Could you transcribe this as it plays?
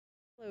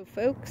Hello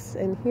folks,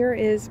 and here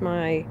is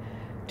my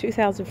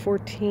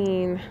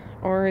 2014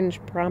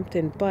 orange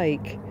Brompton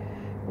bike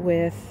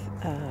with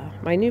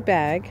my new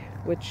bag,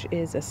 which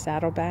is a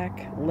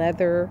Saddleback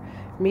Leather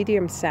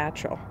Medium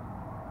satchel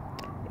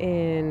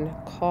in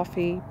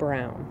coffee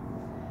brown.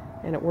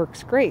 And it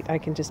works great. I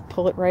can just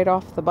pull it right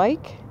off the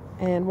bike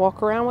and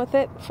walk around with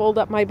it, fold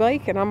up my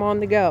bike, and I'm on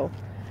the go.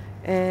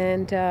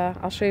 And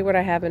I'll show you what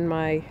I have in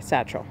my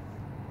satchel.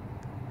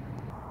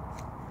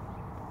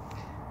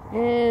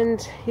 And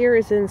here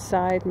is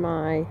inside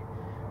my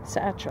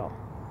satchel.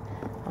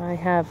 I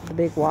have the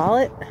big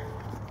wallet,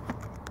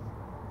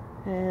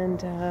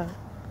 and I'll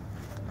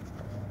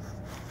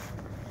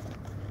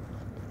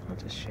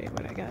just show you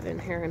what I got in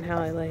here and how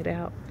I laid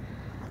out.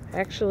 I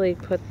actually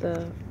put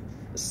the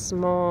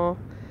small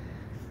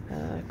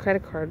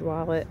credit card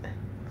wallet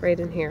right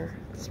in here.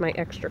 It's my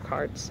extra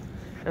cards,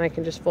 and I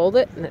can just fold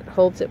it and it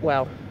holds it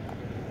well.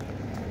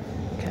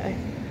 Okay,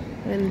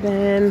 and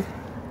then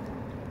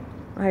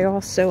I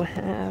also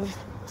have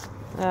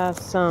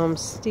some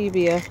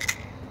stevia.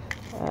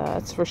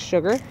 It's for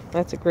sugar.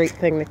 That's a great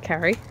thing to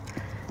carry.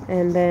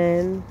 And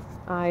then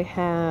I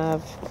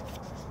have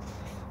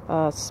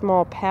a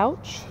small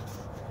pouch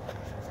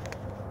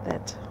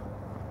that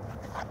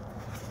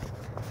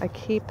I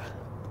keep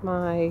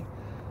my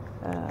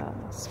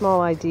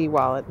small ID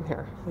wallet in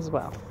here as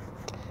well.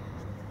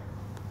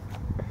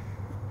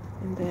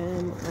 And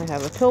then I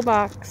have a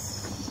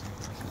pillbox,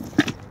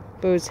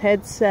 Bose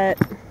headset,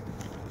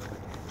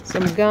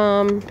 some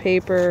gum,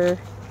 paper,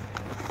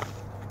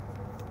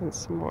 and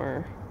some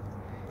more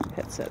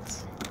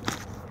headsets.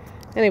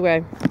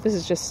 Anyway, this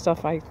is just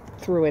stuff I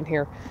threw in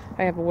here.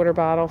 I have a water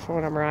bottle for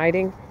when I'm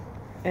riding,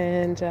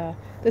 and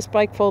this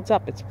bike folds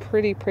up. It's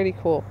pretty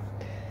cool,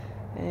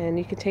 and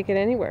you can take it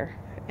anywhere.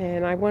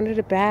 And I wanted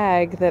a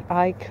bag that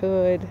I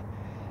could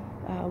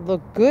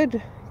look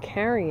good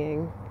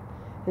carrying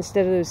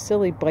instead of those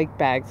silly bike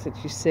bags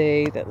that you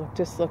see that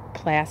just look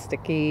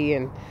plasticky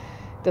and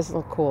doesn't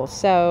look cool.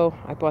 So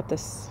I bought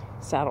this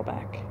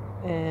Saddleback,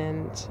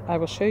 and I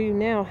will show you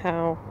now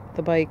how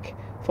the bike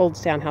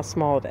folds down, how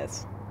small it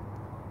is.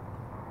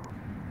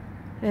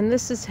 And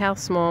this is how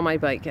small my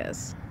bike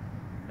is.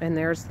 And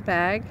there's the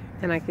bag,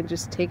 and I can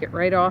just take it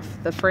right off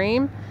the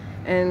frame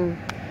and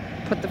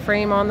put the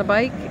frame on the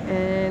bike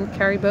and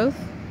carry both,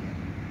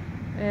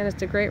 and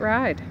it's a great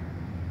ride.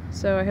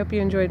 So I hope you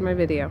enjoyed my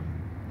video.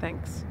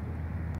 Thanks.